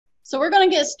So we're going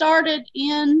to get started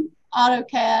in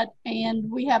AutoCAD, and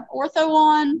we have ortho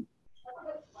on,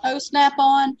 O-snap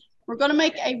on. We're going to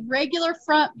make a regular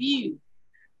front view.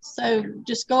 So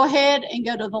just go ahead and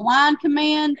go to the line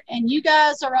command, and you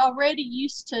guys are already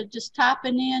used to just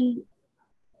typing in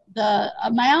the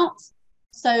amounts.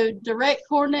 So direct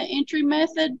coordinate entry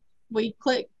method, we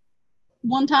click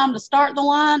one time to start the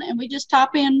line, and we just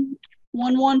type in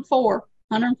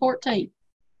 114.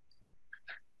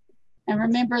 And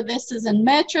remember, this is in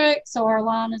metric, so our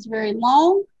line is very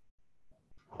long.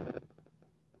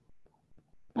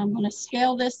 I'm going to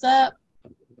scale this up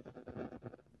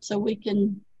so we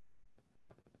can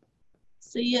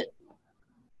see it.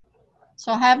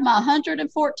 So I have my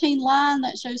 114 line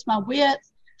that shows my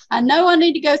width. I know I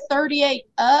need to go 38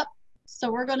 up, so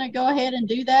we're going to go ahead and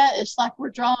do that. It's like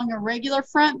we're drawing a regular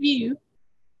front view.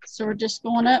 So we're just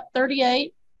going up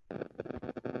 38.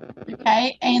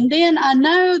 Okay, and then I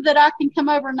know that I can come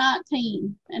over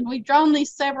 19, and we've drawn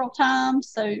these several times,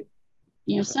 so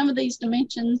you know some of these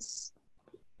dimensions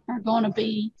are going to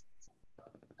be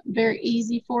very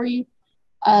easy for you.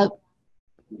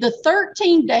 The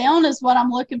 13 down is what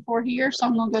I'm looking for here, so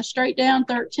I'm going to go straight down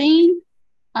 13.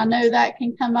 I know that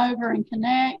can come over and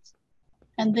connect,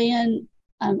 and then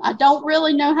I don't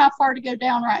really know how far to go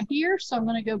down right here, so I'm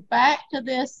going to go back to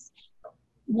this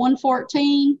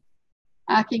 114.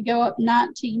 I can go up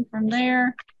 19 from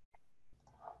there.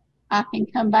 I can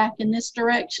come back in this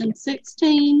direction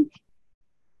 16.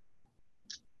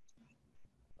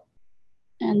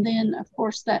 And then, of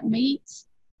course, that meets.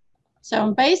 So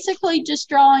I'm basically just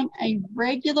drawing a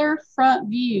regular front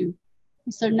view.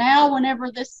 So now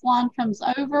whenever this line comes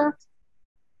over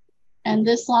and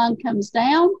this line comes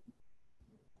down,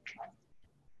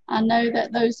 I know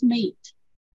that those meet.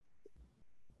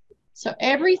 So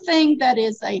everything that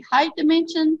is a height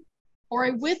dimension or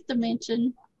a width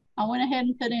dimension, I went ahead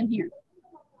and put in here.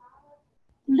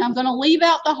 Now I'm going to leave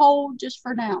out the whole just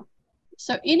for now.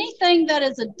 So anything that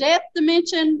is a depth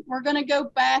dimension, we're going to go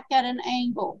back at an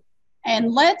angle.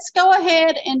 And let's go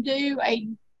ahead and do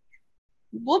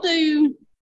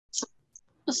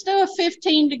let's do a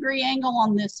 15-degree angle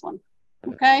on this one,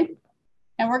 okay?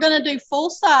 And we're going to do full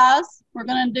size. We're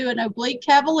going to do an oblique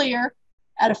cavalier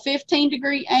at a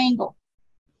 15-degree angle.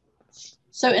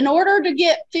 So in order to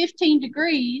get 15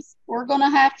 degrees, we're going to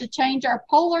have to change our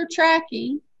polar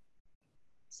tracking.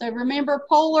 So remember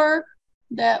polar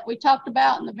that we talked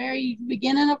about in the very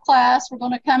beginning of class. We're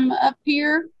going to come up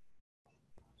here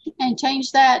and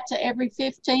change that to every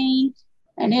 15,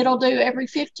 and it'll do every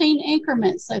 15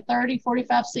 increments, so 30,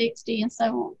 45, 60, and so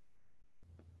on.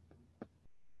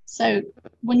 So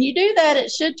when you do that,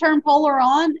 it should turn polar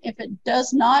on. If it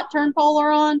does not turn polar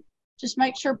on, just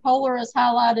make sure polar is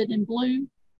highlighted in blue.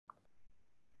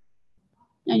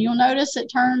 And you'll notice it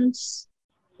turns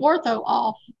ortho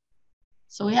off.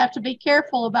 So we have to be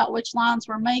careful about which lines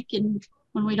we're making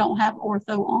when we don't have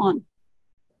ortho on.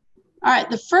 All right,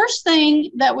 the first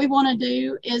thing that we want to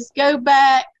do is go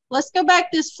back. Let's go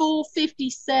back this full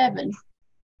 57.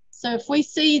 So if we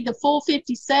see the full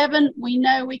 57, we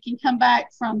know we can come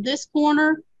back from this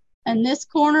corner and this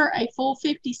corner a full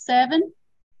 57.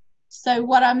 So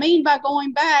what I mean by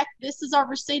going back, this is our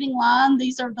receding line.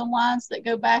 These are the lines that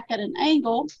go back at an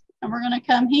angle. And we're going to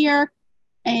come here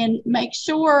and make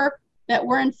sure that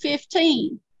we're in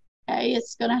 15. Okay,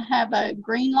 it's going to have a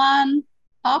green line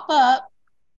pop up,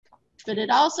 but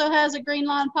it also has a green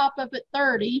line pop up at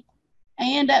 30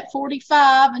 and at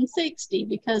 45 and 60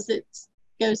 because it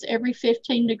goes every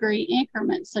 15-degree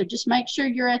increment. So just make sure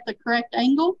you're at the correct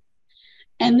angle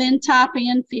and then type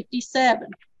in 57.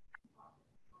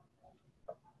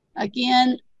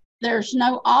 Again, there's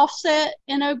no offset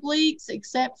in obliques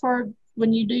except for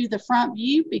when you do the front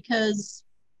view because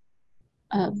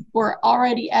we're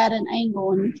already at an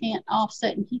angle and you can't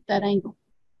offset and keep that angle.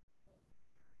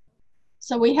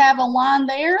 So we have a line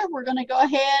there. We're going to go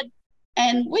ahead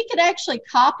and we could actually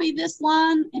copy this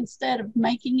line instead of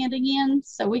making it again.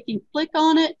 So we can click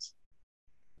on it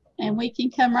and we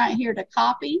can come right here to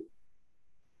copy.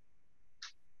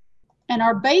 And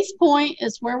our base point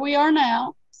is where we are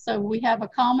now. So we have a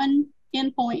common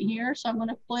endpoint here. So I'm going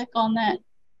to click on that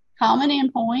common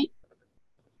endpoint.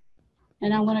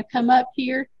 And I'm going to come up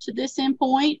here to this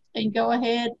endpoint and go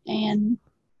ahead and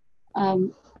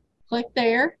click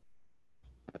there.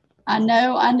 I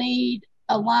know I need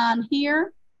a line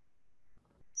here.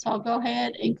 So I'll go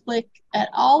ahead and click at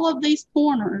all of these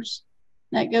corners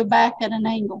that go back at an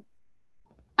angle.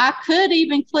 I could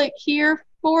even click here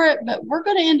for it, but we're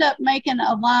going to end up making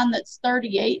a line that's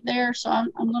 38 there. So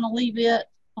I'm going to leave it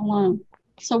alone.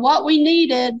 So what we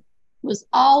needed was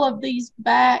all of these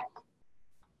back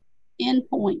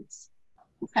endpoints,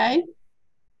 okay?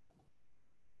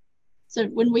 So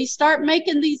when we start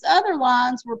making these other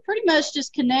lines, we're pretty much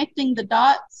just connecting the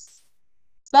dots,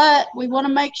 but we want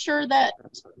to make sure that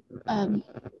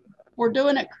we're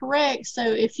doing it correct. So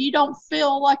if you don't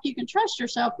feel like you can trust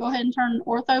yourself, go ahead and turn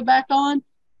ortho back on.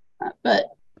 But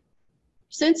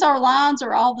since our lines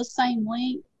are all the same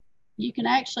length, you can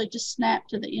actually just snap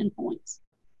to the endpoints.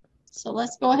 So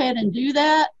let's go ahead and do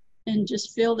that and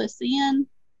just fill this in,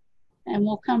 and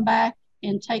we'll come back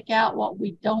and take out what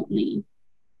we don't need.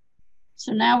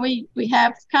 So now we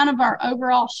have kind of our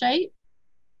overall shape.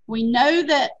 We know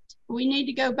that we need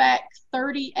to go back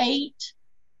 38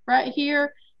 right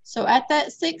here. So at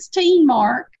that 16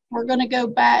 mark, we're going to go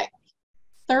back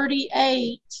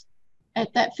 38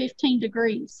 at that 15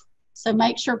 degrees. So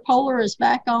make sure polar is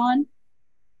back on.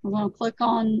 We're going to click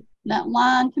on that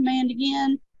line command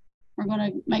again. We're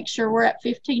going to make sure we're at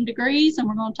 15 degrees, and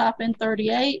we're going to type in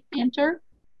 38, enter.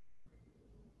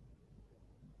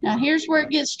 Now here's where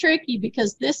it gets tricky,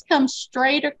 because this comes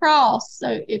straight across.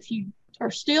 So if you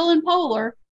are still in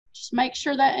polar, just make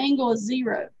sure that angle is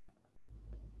 0.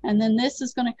 And then this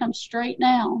is going to come straight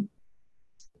down.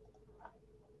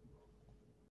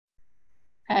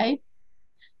 Okay.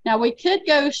 Now we could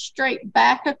go straight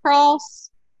back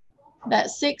across that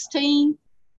 16.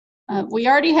 We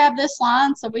already have this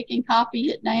line, so we can copy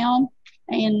it down,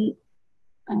 and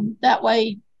that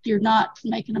way you're not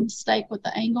making a mistake with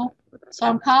the angle. So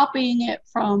I'm copying it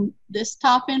from this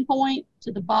top endpoint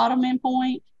to the bottom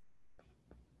endpoint,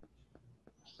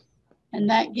 and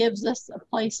that gives us a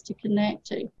place to connect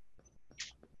to.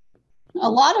 A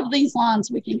lot of these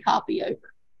lines we can copy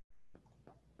over.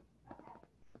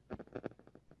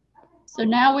 So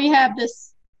now we have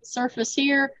this surface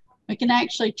here. We can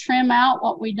actually trim out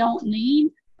what we don't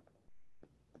need.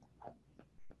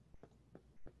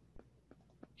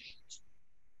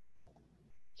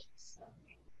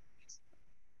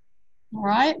 All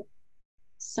right,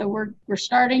 so we're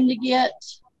starting to get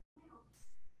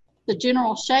the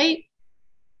general shape.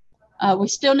 We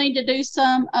still need to do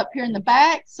some up here in the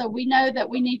back. So we know that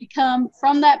we need to come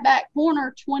from that back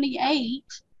corner 28.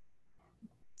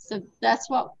 So that's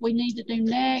what we need to do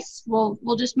next. We'll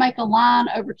just make a line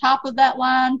over top of that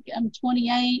line,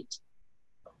 28,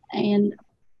 and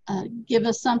give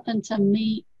us something to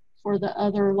meet for the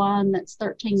other line that's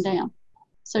 13 down.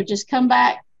 So just come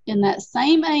back in that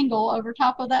same angle over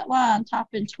top of that line, type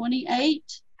in 28,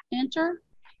 enter.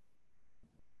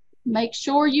 Make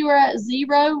sure you are at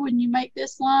 0 when you make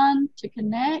this line to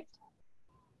connect.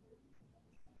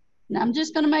 Now I'm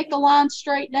just going to make a line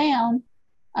straight down.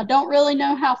 I don't really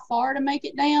know how far to make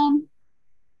it down,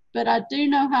 but I do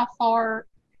know how far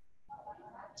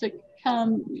to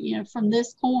come, from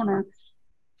this corner.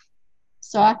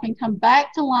 So I can come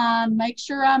back to line, make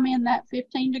sure I'm in that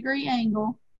 15-degree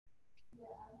angle,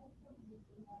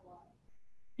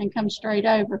 and come straight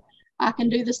over. I can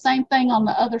do the same thing on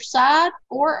the other side,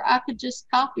 or I could just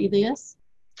copy this.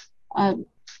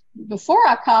 Before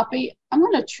I copy, I'm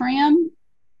going to trim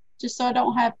just so I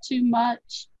don't have too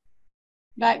much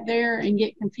back there and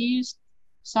get confused.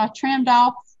 So I trimmed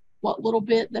off what little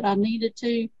bit that I needed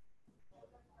to.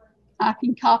 I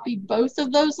can copy both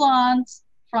of those lines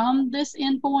from this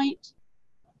endpoint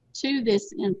to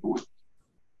this endpoint.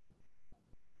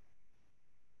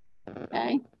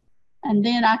 Okay. And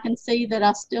then I can see that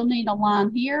I still need a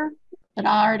line here, but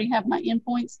I already have my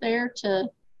endpoints there to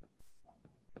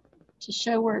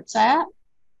show where it's at.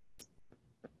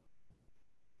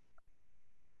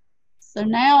 So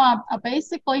now I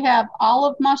basically have all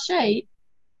of my shape.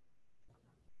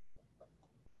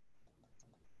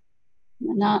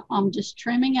 And now I'm just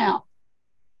trimming out.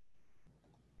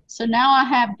 So now I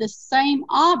have the same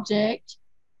object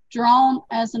drawn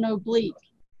as an oblique.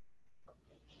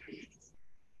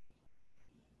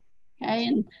 Okay,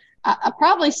 and I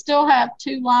probably still have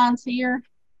 2 lines here.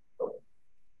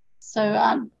 So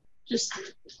I'm just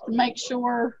to make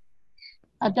sure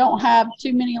I don't have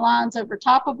too many lines over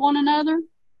top of one another.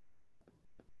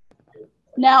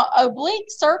 Now, oblique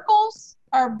circles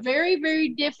are very, very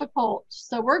difficult.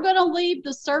 So we're going to leave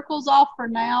the circles off for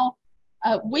now.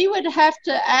 We would have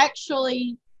to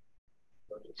actually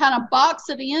kind of box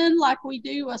it in like we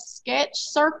do a sketch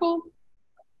circle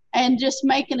and just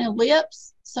make an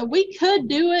ellipse. So we could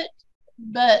do it,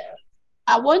 but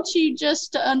I want you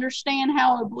just to understand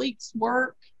how obliques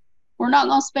work. We're not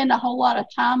going to spend a whole lot of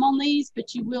time on these,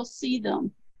 but you will see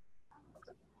them.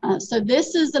 So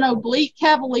this is an oblique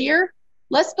cavalier.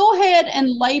 Let's go ahead and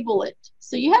label it.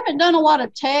 So you haven't done a lot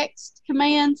of text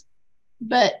commands,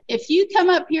 but if you come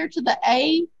up here to the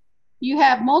A, you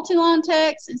have multi-line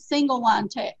text and single line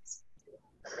text.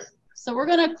 So we're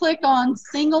going to click on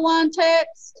single line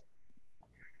text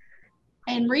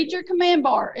and read your command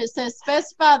bar. It says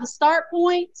specify the start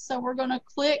point. So we're going to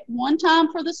click one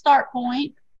time for the start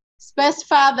point.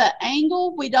 Specify the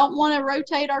angle. We don't want to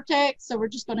rotate our text, so we're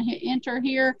just going to hit enter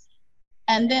here.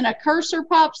 And then a cursor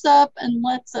pops up and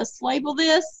lets us label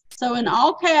this. So in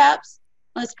all caps,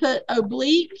 let's put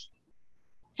oblique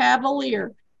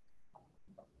cavalier,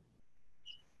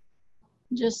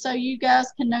 just so you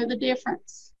guys can know the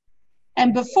difference.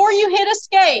 And before you hit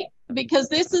escape, because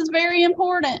this is very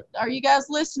important, are you guys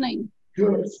listening?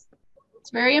 Yes.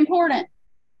 It's very important.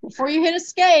 Before you hit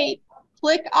escape,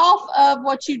 click off of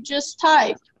what you just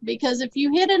typed, because if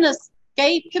you hit an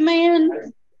escape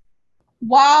command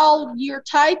while you're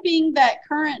typing that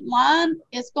current line,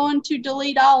 it's going to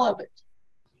delete all of it.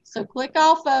 So click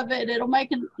off of it. It'll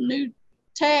make a new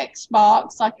text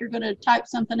box like you're going to type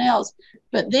something else,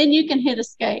 but then you can hit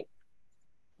escape.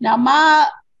 Now my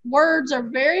words are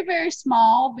very, very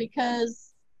small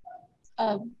because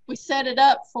we set it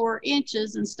up for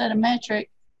inches instead of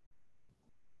metric,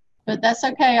 but that's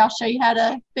okay. I'll show you how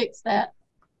to fix that.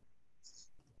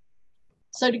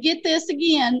 So to get this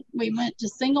again, we went to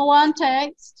single line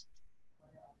text.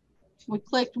 We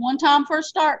clicked one time for a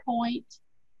start point.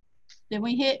 Then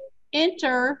we hit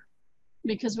enter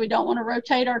because we don't want to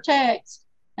rotate our text.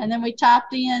 And then we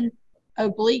typed in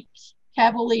oblique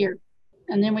cavalier.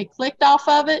 And then we clicked off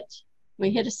of it.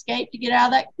 We hit escape to get out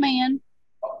of that command.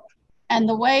 And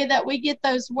the way that we get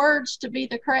those words to be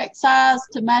the correct size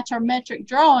to match our metric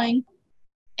drawing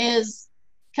is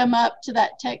come up to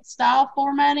that text style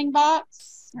formatting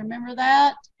box. Remember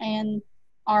that? And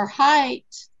our height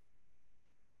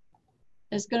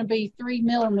is going to be 3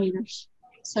 millimeters.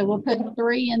 So we'll put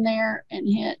 3 in there and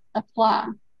hit apply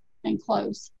and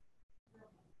close.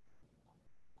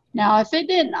 Now, if it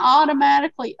didn't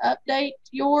automatically update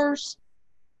yours,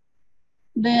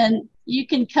 then you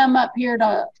can come up here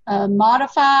to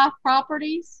modify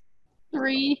properties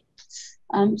 3.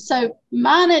 So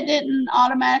mine, it didn't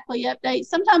automatically update.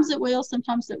 Sometimes it will,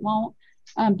 sometimes it won't.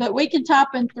 But we can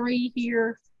type in 3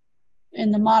 here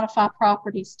in the modify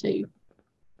properties too.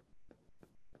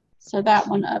 So that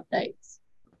one updates.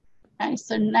 Okay,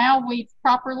 so now we've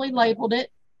properly labeled it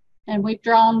and we've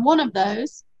drawn one of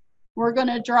those. We're going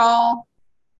to draw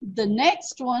the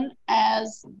next one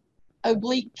as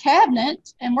oblique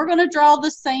cabinet, and we're going to draw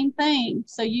the same thing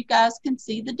so you guys can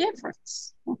see the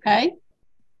difference. Okay.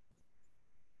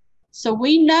 So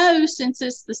we know since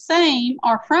it's the same,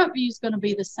 our front view is going to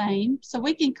be the same, so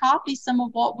we can copy some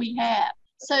of what we have.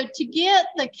 So to get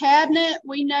the cabinet,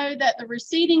 we know that the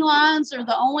receding lines are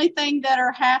the only thing that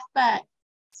are half back.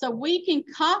 So we can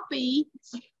copy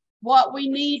what we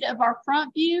need of our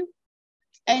front view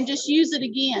and just use it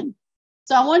again.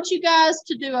 So I want you guys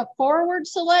to do a forward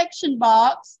selection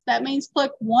box. That means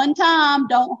click one time,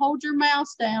 don't hold your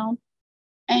mouse down,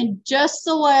 and just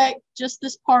select just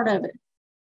this part of it.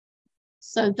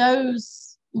 So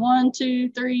those 1, 2,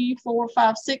 3, 4,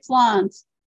 5, 6 lines.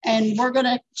 And we're going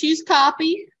to choose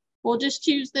copy. We'll just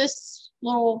choose this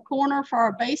little corner for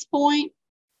our base point.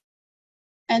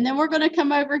 And then we're going to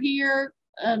come over here,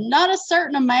 not a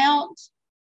certain amount.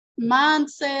 Mine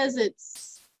says it's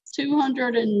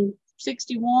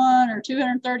 261 or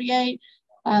 238.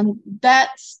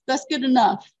 That's good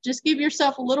enough. Just give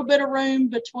yourself a little bit of room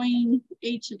between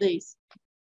each of these.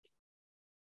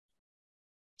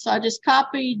 So I just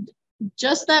copied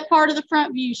just that part of the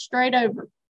front view straight over.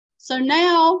 So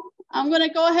now I'm going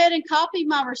to go ahead and copy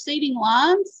my receding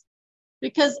lines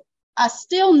because I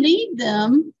still need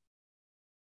them,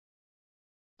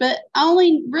 but I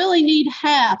only really need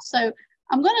half. So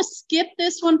I'm going to skip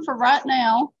this one for right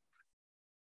now.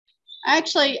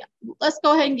 Actually, let's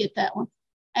go ahead and get that one.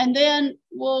 And then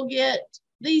we'll get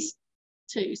these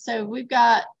 2. So we've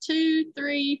got 2,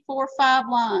 3, 4, 5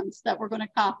 lines that we're going to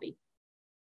copy.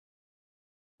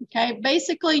 Okay,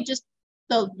 basically just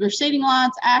the receding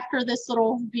lines after this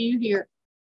little view here.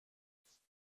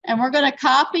 And we're going to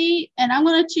copy, and I'm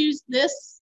going to choose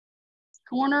this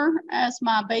corner as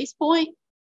my base point.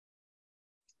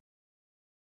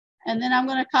 And then I'm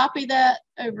going to copy that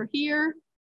over here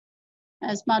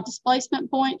as my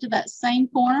displacement point to that same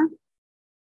corner.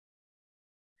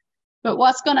 But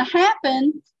what's going to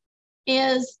happen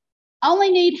is I only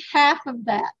need half of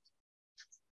that.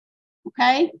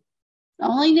 Okay, I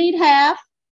only need half.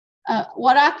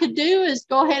 What I could do is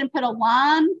go ahead and put a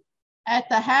line at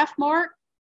the half mark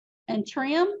and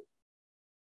trim.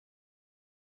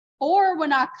 Or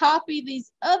when I copy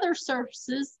these other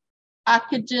surfaces, I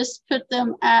could just put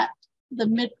them at the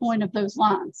midpoint of those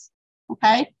lines.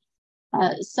 Okay,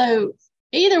 so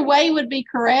Either way would be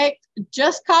correct.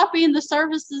 Just copying the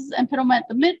surfaces and put them at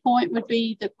the midpoint would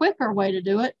be the quicker way to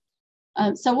do it.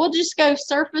 So we'll just go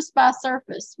surface by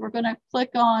surface. We're going to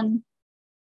click on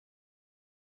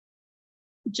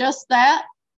just that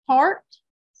part,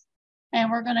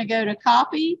 and we're going to go to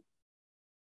copy.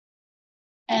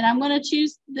 And I'm going to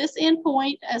choose this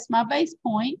endpoint as my base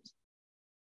point.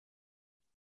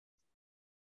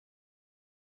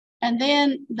 And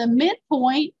then the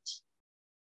midpoint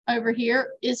over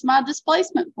here is my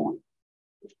displacement point.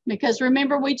 Because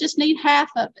remember, we just need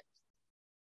half of it.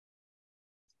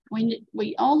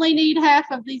 We only need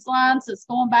half of these lines that's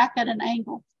going back at an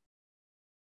angle.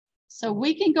 So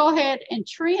we can go ahead and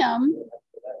trim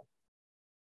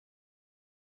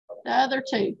the other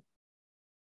two.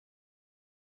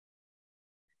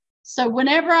 So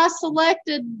whenever I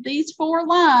selected these 4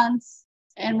 lines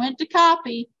and went to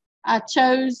copy, I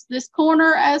chose this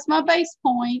corner as my base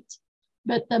point,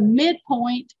 but the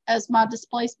midpoint as my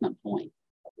displacement point.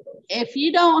 If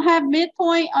you don't have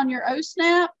midpoint on your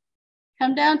O-snap,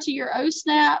 come down to your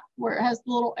O-snap where it has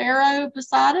the little arrow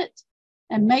beside it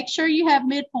and make sure you have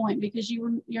midpoint, because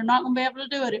you're not going to be able to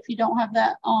do it if you don't have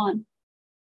that on.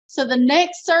 So the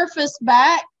next surface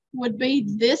back would be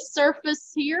this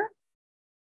surface here.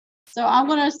 So I'm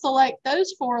going to select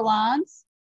those 4 lines.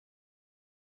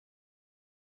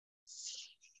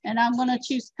 And I'm going to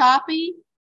choose copy.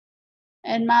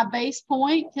 And my base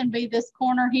point can be this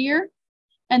corner here.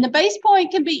 And the base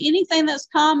point can be anything that's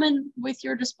common with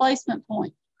your displacement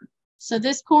point. So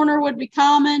this corner would be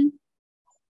common.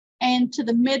 And to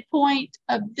the midpoint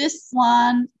of this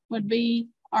line would be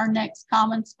our next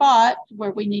common spot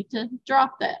where we need to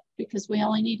drop that, because we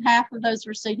only need half of those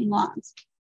receding lines.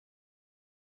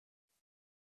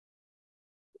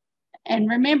 And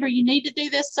remember, you need to do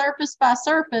this surface by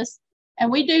surface. And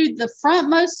we do the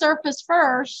frontmost surface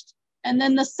first, and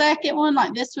then the second one,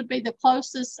 like this would be the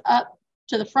closest up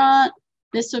to the front.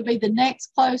 This would be the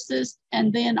next closest.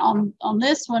 And then on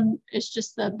this one, it's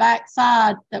just the back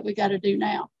side that we got to do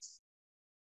now.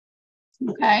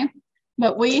 Okay.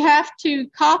 But we have to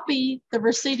copy the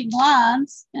receding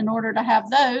lines in order to have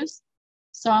those.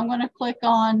 So I'm going to click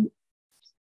on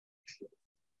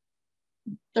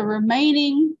the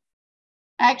remaining.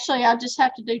 Actually, I just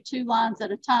have to do 2 lines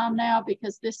at a time now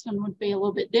because this one would be a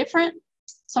little bit different.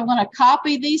 So I'm going to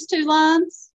copy these 2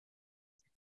 lines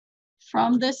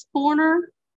from this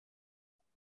corner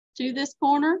to this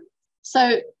corner.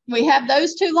 So we have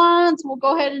those 2 lines. We'll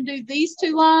go ahead and do these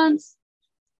 2 lines.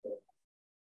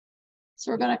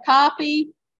 So we're going to copy,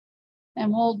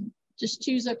 and we'll just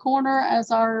choose a corner as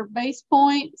our base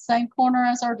point, same corner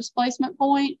as our displacement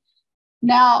point.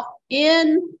 Now,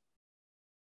 when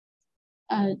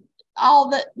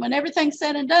everything's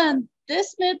said and done,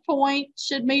 this midpoint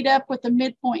should meet up with the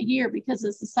midpoint here because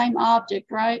it's the same object,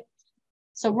 right?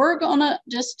 So we're going to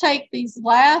just take these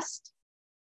last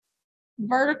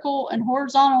vertical and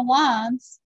horizontal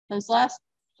lines, those last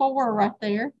 4 right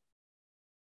there,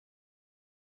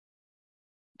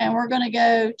 and we're going to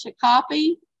go to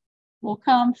copy. We'll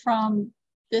come from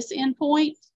this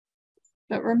endpoint,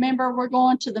 but remember, we're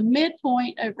going to the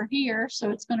midpoint over here,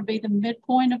 so it's going to be the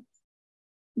midpoint of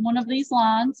one of these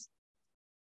lines.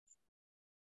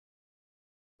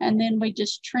 And then we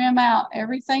just trim out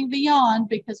everything beyond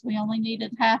because we only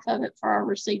needed half of it for our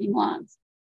receding lines.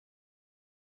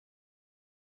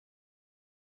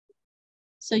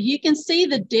 So you can see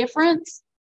the difference.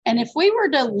 And if we were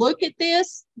to look at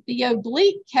this, the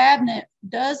oblique cabinet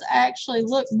does actually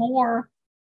look more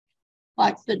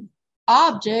like the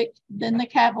object than the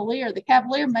Cavalier. The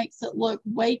Cavalier makes it look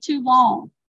way too long.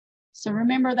 So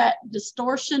remember that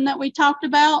distortion that we talked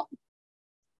about?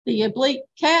 The oblique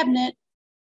cabinet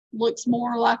looks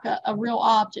more like a real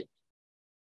object.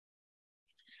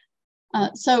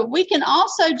 So we can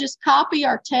also just copy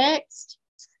our text.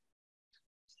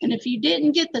 And if you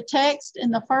didn't get the text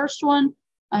in the first one,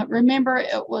 remember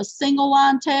it was single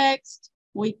line text.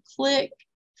 We click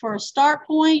for a start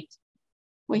point.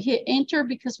 We hit enter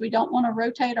because we don't want to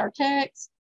rotate our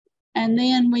text. And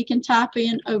then we can type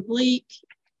in oblique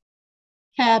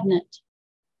cabinet.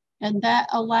 And that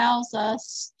allows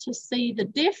us to see the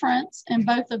difference in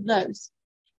both of those.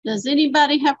 Does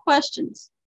anybody have questions?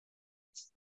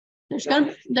 There's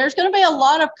going to be a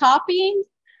lot of copying,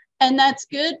 and that's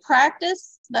good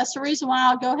practice. That's the reason why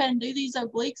I'll go ahead and do these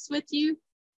obliques with you.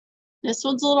 This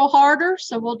one's a little harder,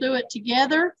 so we'll do it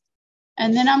together.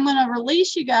 And then I'm going to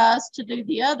release you guys to do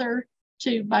the other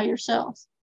 2 by yourselves.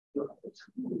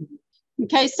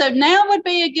 Okay, so now would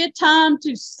be a good time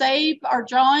to save our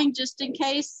drawing just in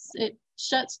case it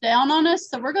shuts down on us.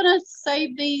 So we're going to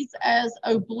save these as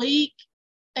oblique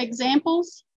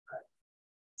examples.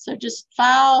 So just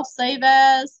File, Save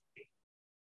As,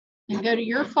 and go to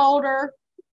your folder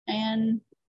and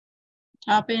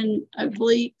type in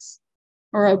obliques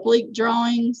or oblique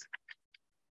drawings.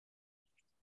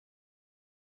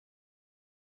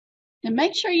 And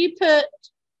make sure you put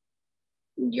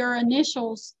your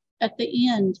initials at the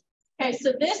end. Okay,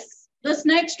 so this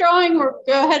next drawing, we'll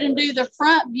go ahead and do the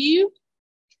front view.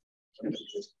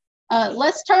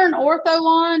 Let's turn ortho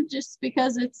on just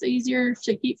because it's easier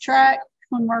to keep track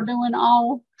when we're doing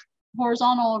all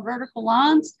horizontal or vertical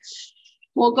lines.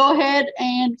 We'll go ahead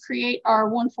and create our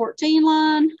 114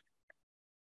 line.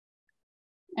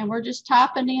 And we're just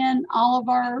typing in all of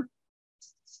our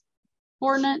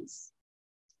coordinates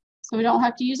so we don't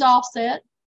have to use offset.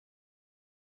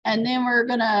 And then we're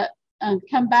going to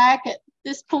come back at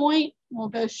this point. We'll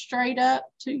go straight up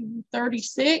to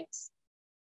 36.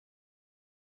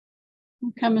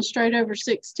 We're coming straight over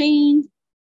 16.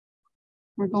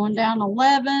 We're going down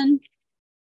 11.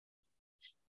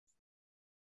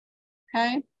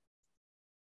 Okay.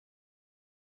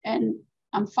 And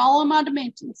I'm following my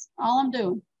dimensions, all I'm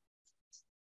doing.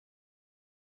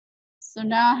 So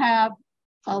now I have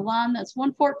a line that's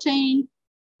 114,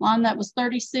 line that was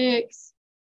 36,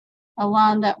 a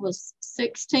line that was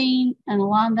 16, and a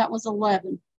line that was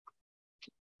 11.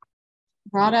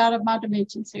 Right out of my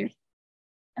dimensions here.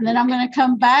 And then I'm going to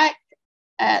come back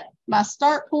at my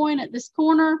start point at this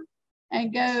corner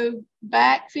and go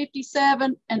back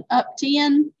 57 and up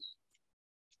 10.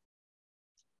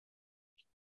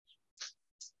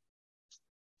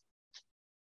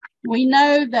 We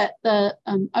know that the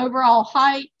overall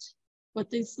height with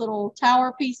these little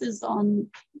tower pieces on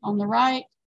the right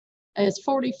is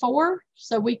 44.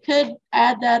 So we could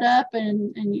add that up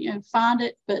and you know, find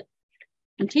it, but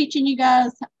I'm teaching you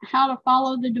guys how to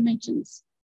follow the dimensions.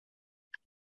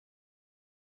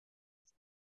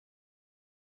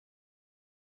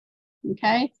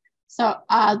 Okay, so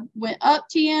I went up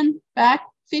 10, back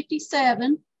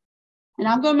 57, and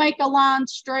I'm going to make a line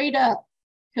straight up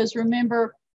because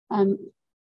remember,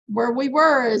 where we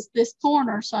were is this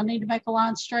corner, so I need to make a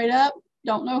line straight up.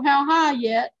 Don't know how high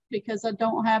yet because I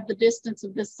don't have the distance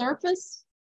of this surface,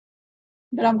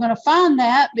 but I'm going to find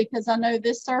that because I know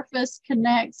this surface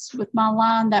connects with my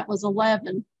line that was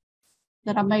 11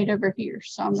 that I made over here.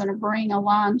 So I'm going to bring a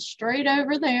line straight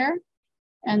over there,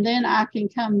 and then I can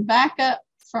come back up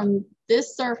from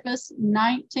this surface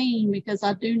 19 because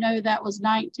I do know that was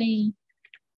 19.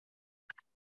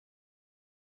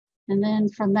 And then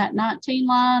from that 19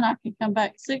 line, I can come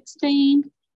back 16.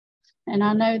 And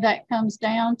I know that comes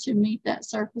down to meet that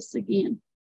surface again.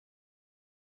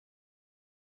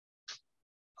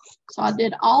 So I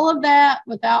did all of that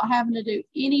without having to do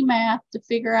any math to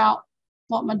figure out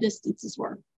what my distances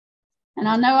were. And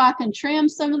I know I can trim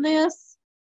some of this.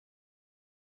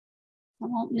 I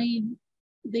won't need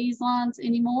these lines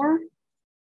anymore.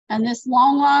 And this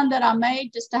long line that I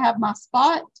made just to have my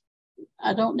spot,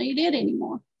 I don't need it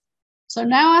anymore. So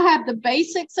now I have the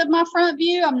basics of my front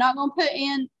view. I'm not going to put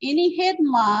in any hidden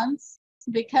lines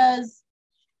because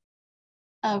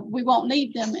we won't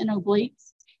need them in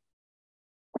obliques.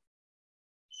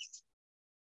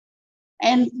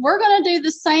 And we're going to do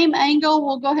the same angle.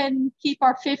 We'll go ahead and keep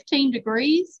our 15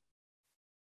 degrees.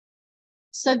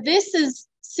 So this is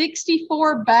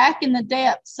 64 back in the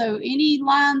depth. So any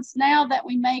lines now that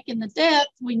we make in the depth,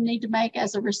 we need to make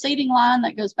as a receding line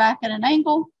that goes back at an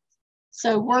angle.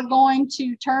 So we're going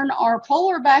to turn our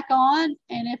polar back on,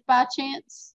 and if by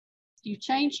chance you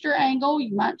changed your angle,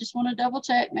 you might just want to double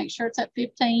check, make sure it's at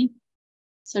 15.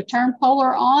 So turn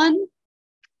polar on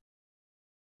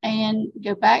and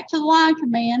go back to the line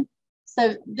command.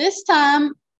 So this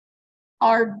time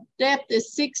our depth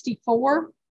is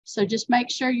 64. So just make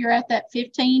sure you're at that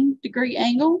 15 degree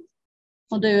angle.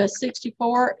 We'll do a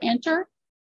 64, enter.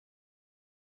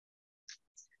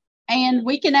 And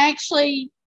we can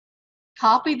actually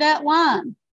copy that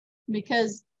line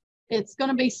because it's going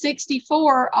to be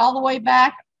 64 all the way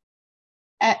back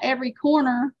at every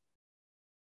corner.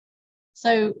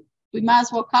 So we might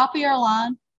as well copy our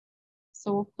line.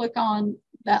 So we'll click on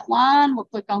that line. We'll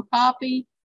click on copy.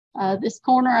 This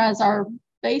corner as our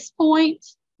base point,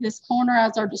 this corner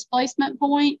as our displacement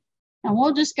point, and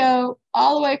we'll just go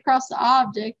all the way across the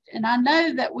object. And I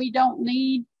know that we don't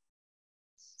need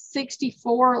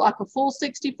 64, like a full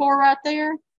 64 right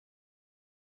there,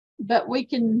 but we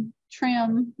can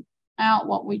trim out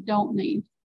what we don't need.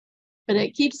 But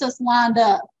it keeps us lined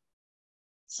up.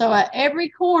 So at every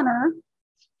corner,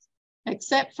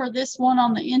 except for this one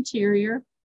on the interior,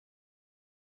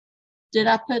 did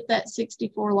I put that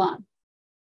 64 line.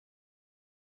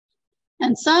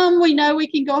 And some we know we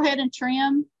can go ahead and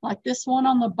trim, like this one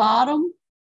on the bottom.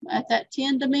 at that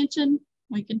 10 dimension.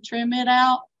 We can trim it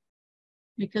out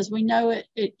because we know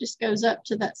it just goes up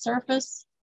to that surface.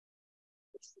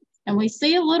 And we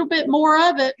see a little bit more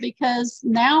of it because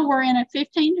now we're in a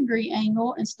 15-degree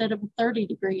angle instead of a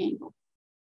 30-degree angle.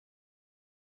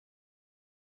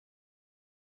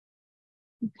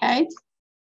 Okay.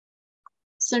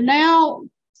 So now,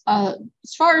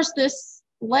 as far as this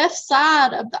left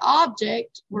side of the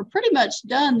object, we're pretty much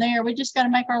done there. We just got to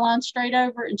make our line straight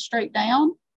over and straight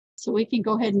down. So we can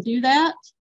go ahead and do that.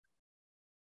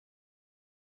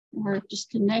 We're just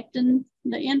connecting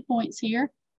the endpoints here.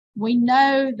 We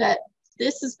know that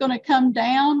this is going to come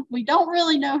down. We don't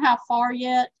really know how far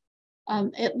yet.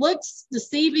 It looks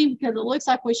deceiving because it looks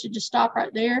like we should just stop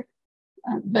right there.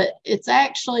 But it's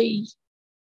actually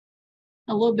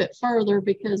a little bit further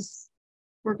because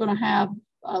we're going to have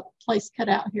a place cut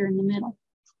out here in the middle.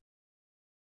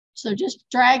 So just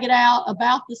drag it out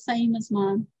about the same as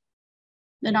mine.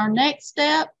 Then our next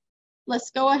step,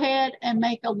 let's go ahead and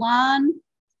make a line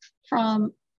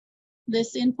from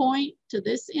this endpoint to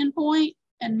this endpoint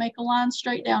and make a line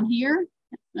straight down here.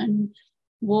 And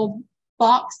we'll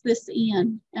box this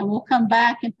in and we'll come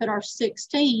back and put our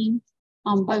 16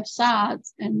 on both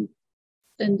sides and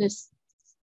then just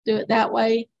do it that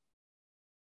way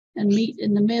and meet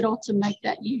in the middle to make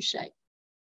that U shape.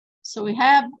 So we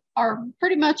have our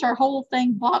pretty much our whole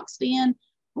thing boxed in.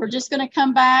 We're just going to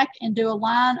come back and do a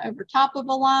line over top of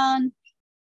a line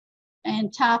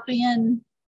and type in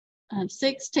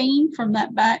 16 from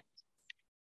that back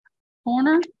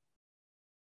corner.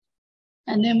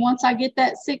 And then once I get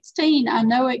that 16, I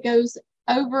know it goes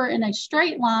over in a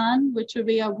straight line, which would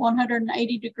be a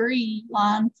 180-degree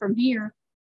line from here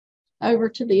over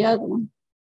to the other one.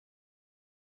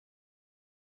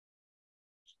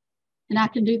 And I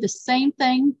can do the same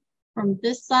thing from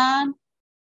this side.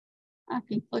 I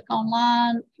can click on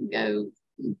line, go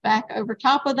back over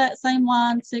top of that same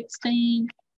line, 16,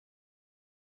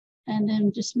 and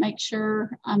then just make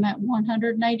sure I'm at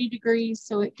 180 degrees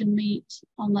so it can meet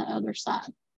on the other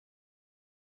side.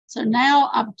 So now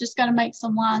I've just got to make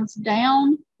some lines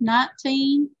down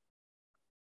 19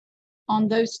 on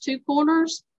those two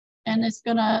corners, and it's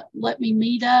going to let me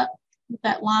meet up with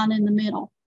that line in the middle.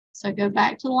 So go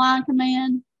back to the line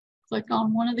command, click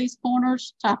on one of these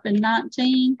corners, type in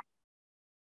 19.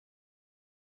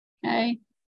 Okay.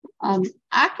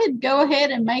 I could go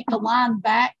ahead and make a line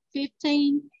back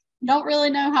 15. Don't really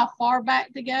know how far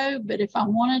back to go, but if I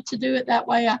wanted to do it that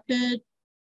way, I could.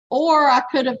 Or I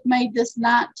could have made this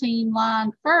 19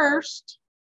 line first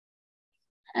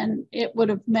and it would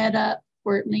have met up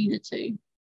where it needed to.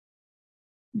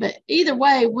 But either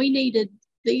way, we needed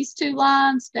these two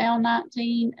lines down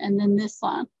 19 and then this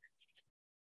line.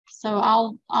 So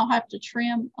I'll have to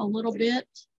trim a little bit.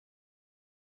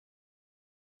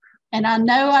 And I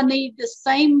know I need the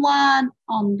same line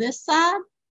on this side.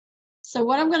 So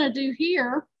what I'm going to do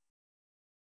here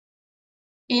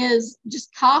is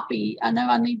just copy. I know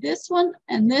I need this one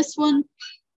and this one.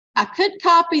 I could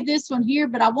copy this one here,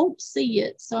 but I won't see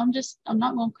it. So I'm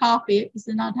not going to copy it because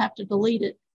then I'd have to delete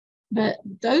it. But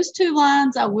those two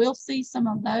lines, I will see some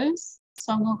of those.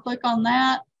 So I'm going to click on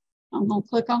that. I'm going to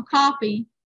click on copy.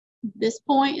 This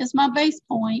point is my base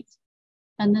point.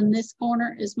 And then this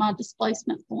corner is my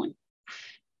displacement point.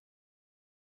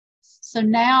 So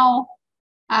now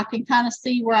I can kind of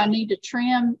see where I need to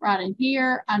trim right in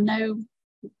here. I know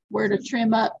where to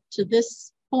trim up to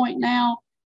this point now.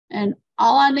 And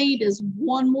all I need is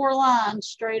one more line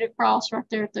straight across right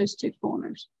there at those two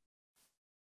corners.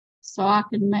 So I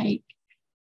can make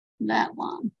that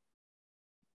line.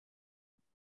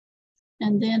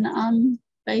 And then I'm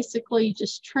basically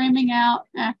just trimming out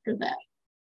after that.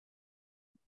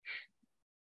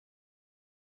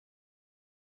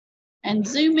 And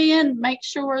zoom in, make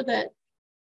sure that,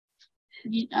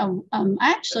 you know,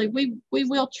 actually we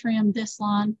will trim this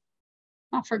line.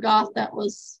 I forgot that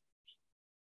was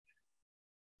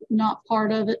not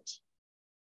part of it.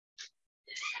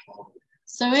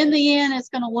 So in the end, it's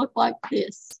going to look like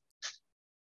this.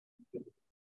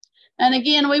 And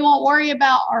again, we won't worry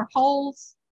about our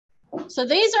holes. So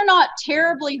these are not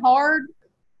terribly hard,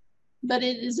 but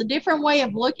it is a different way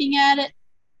of looking at it.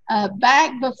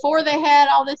 Back before they had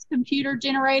all this computer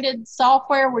generated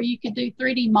software where you could do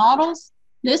 3D models,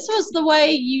 this was the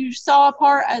way you saw a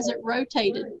part as it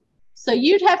rotated. So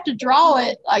you'd have to draw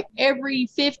it like every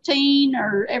 15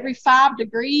 or every 5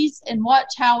 degrees and watch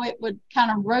how it would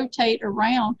kind of rotate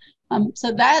around.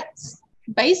 So that's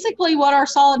basically what our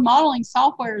solid modeling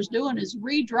software is doing, is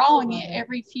redrawing it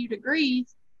every few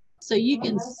degrees so you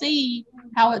can see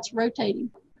how it's rotating.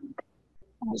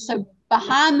 So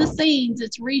behind the scenes,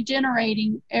 it's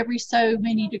regenerating every so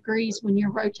many degrees when you're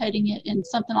rotating it in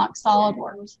something like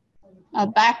SolidWorks.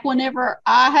 Back whenever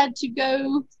I had to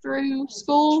go through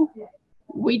school,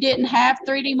 we didn't have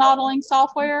 3D modeling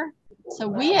software. So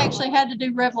we actually had to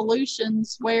do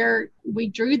revolutions where we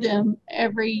drew them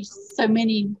every so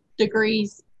many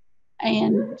degrees.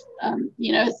 And,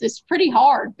 you know, it's pretty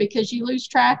hard because you lose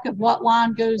track of what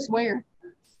line goes where.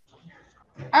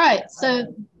 All right, so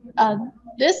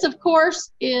this, of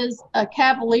course, is a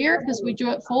Cavalier because we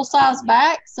drew it full size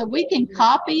back. So we can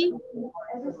copy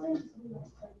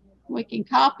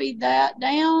that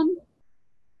down,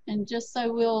 and just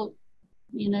so we'll,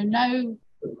 you know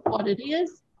what it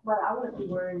is.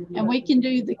 And we can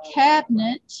do the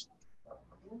cabinet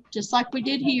just like we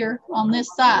did here on this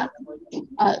side.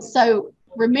 So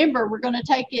remember, we're going to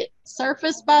take it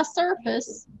surface by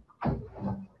surface.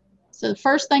 So the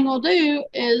first thing we'll do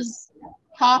is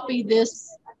copy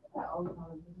this.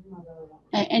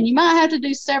 And you might have to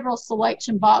do several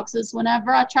selection boxes.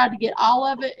 Whenever I tried to get all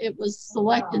of it, it was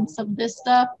selecting some of this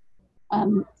stuff.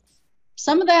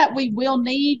 Some of that we will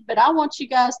need, but I want you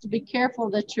guys to be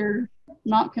careful that you're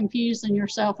not confusing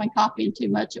yourself and copying too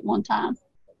much at one time.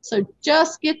 So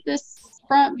just get this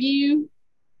front view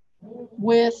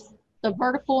with the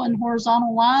vertical and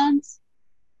horizontal lines,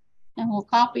 and we'll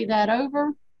copy that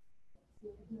over.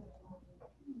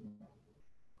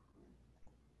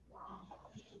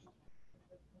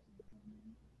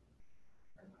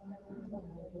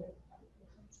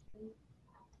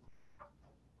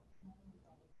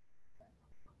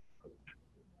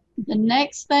 The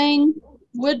next thing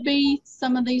would be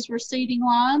some of these receding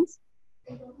lines.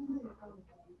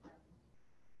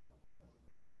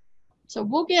 So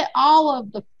we'll get all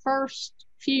of the first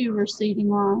few receding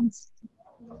lines.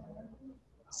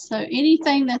 So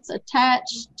anything that's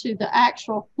attached to the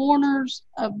actual corners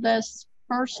of this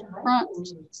first front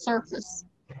surface.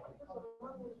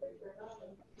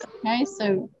 Okay,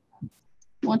 so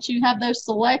once you have those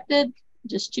selected,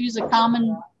 just choose a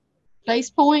common base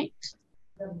point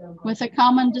with a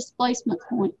common displacement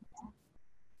point.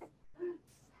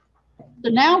 So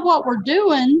now what we're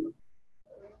doing,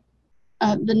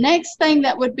 the next thing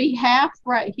that would be half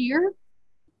right here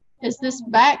is this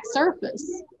back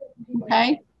surface,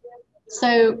 okay?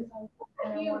 So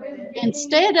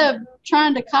instead of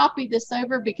trying to copy this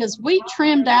over, because we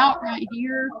trimmed out right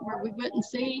here where we wouldn't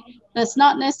see, that's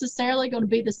not necessarily going to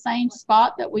be the same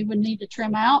spot that we would need to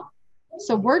trim out.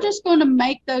 So we're just going to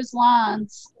make those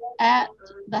lines at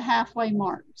the halfway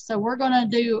mark. So we're going to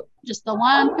do just the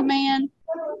line command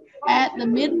at the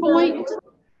midpoint.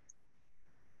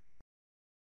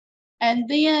 And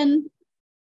then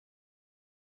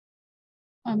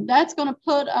that's going to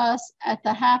put us at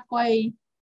the halfway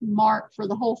mark for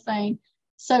the whole thing.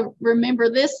 So remember,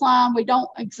 this line, we don't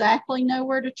exactly know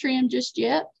where to trim just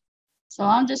yet. So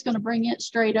I'm just going to bring it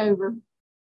straight over.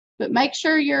 But make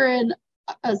sure you're in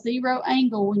a 0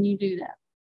 angle when you do that.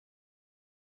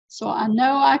 So I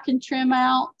know I can trim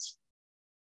out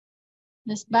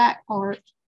this back part.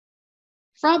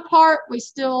 Front part, we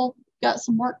still got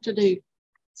some work to do.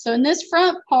 So in this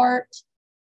front part,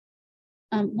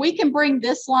 we can bring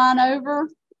this line over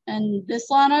and this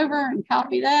line over and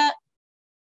copy that.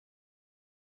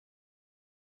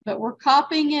 But we're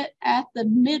copying it at the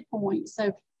midpoint.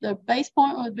 So the base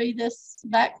point would be this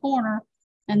back corner,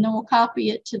 and then we'll copy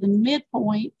it to the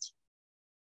midpoint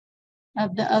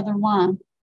of the other line.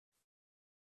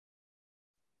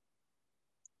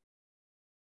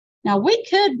 Now we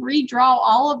could redraw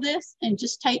all of this and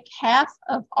just take half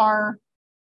of our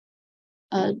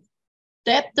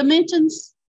depth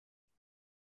dimensions,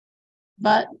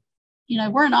 but you know,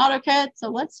 we're in AutoCAD, so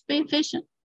let's be efficient.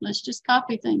 Let's just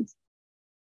copy things.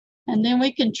 And then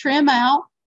we can trim out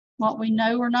what we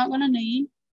know we're not going to need.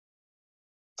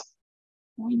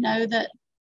 We know that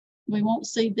we won't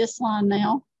see this line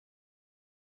now.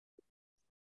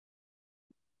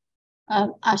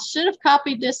 I should have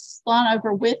copied this line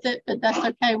over with it, but that's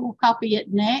okay. We'll copy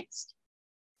it next.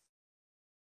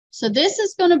 So this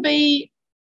is going to be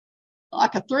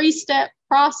like a 3-step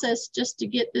process just to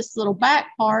get this little back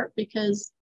part,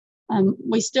 because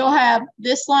we still have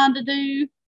this line to do,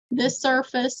 this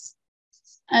surface,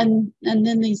 and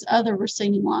then these other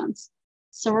receding lines.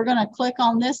 So we're going to click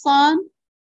on this line,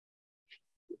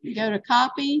 go to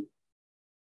copy,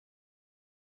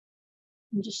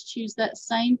 and just choose that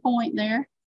same point there.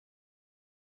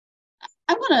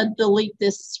 I'm going to delete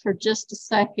this for just a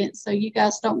second so you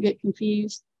guys don't get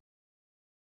confused.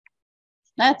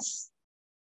 That's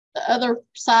the other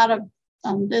side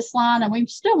of this line, and we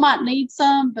still might need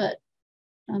some, but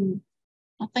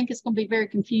I think it's going to be very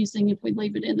confusing if we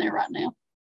leave it in there right now.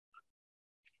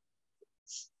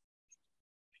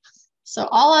 So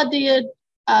all I did,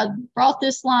 I brought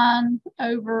this line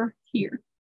over here.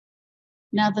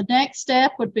 Now the next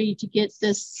step would be to get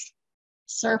this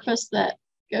surface that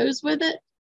goes with it.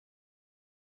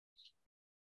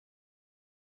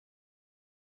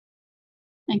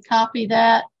 And copy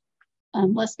that.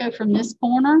 Let's go from this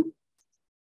corner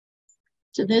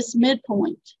to this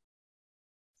midpoint.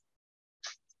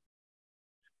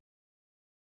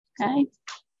 Okay.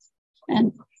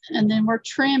 And then we're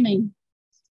trimming.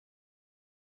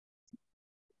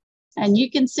 And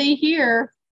you can see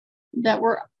here that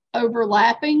we're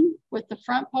overlapping with the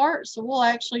front part. So we'll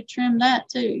actually trim that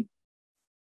too.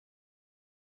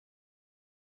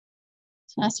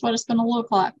 So that's what it's going to look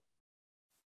like.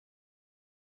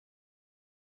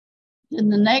 Then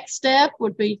the next step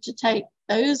would be to take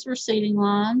those receding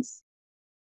lines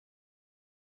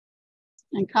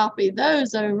and copy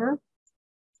those over.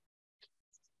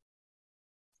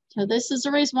 So this is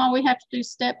the reason why we have to do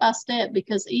step by step,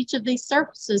 because each of these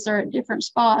surfaces are at different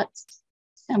spots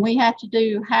and we have to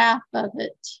do half of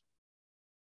it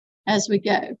as we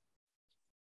go.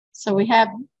 So we have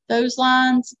those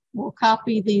lines. We'll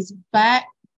copy these back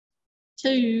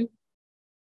to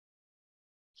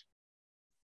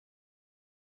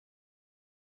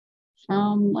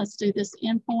from, let's do this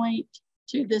endpoint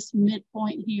to this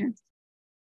midpoint here.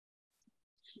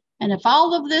 And if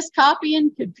all of this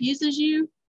copying confuses you,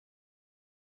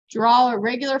 draw a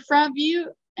regular front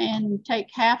view and take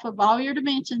half of all your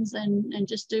dimensions and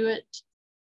just do it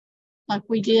like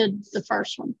we did the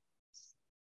first one.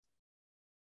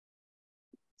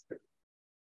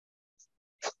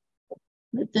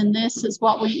 But then this is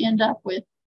what we end up with,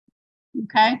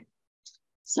 okay?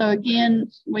 So again,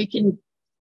 we can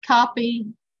copy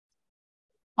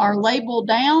our label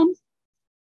down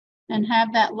and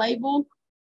have that label.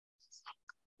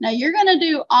 Now you're going to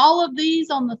do all of these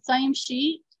on the same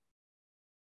sheet.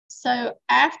 So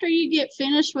after you get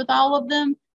finished with all of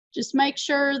them, just make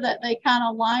sure that they kind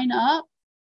of line up.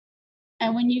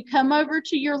 And when you come over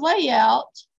to your layout,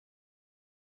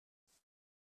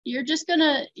 you're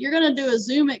gonna do a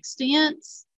zoom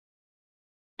extents.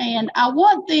 And I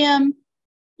want them,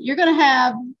 you're gonna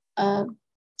have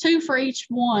 2 for each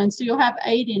one. So you'll have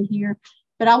 8 in here,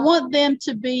 but I want them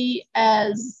to be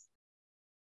as,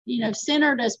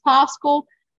 centered as possible.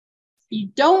 You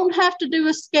don't have to do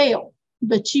a scale,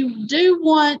 but you do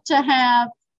want to have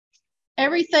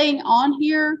everything on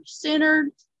here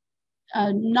centered,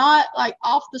 not like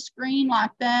off the screen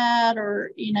like that,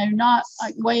 or, not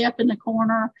like way up in the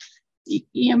corner.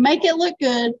 You make it look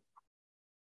good.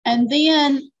 And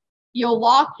then you'll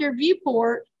lock your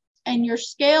viewport, and your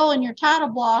scale and your title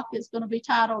block is going to be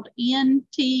titled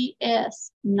NTS,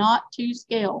 not to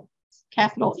scale.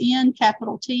 Capital N,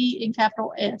 capital T, and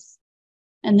capital S.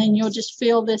 And then you'll just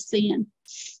fill this in.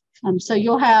 So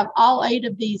you'll have all 8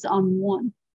 of these on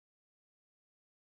one.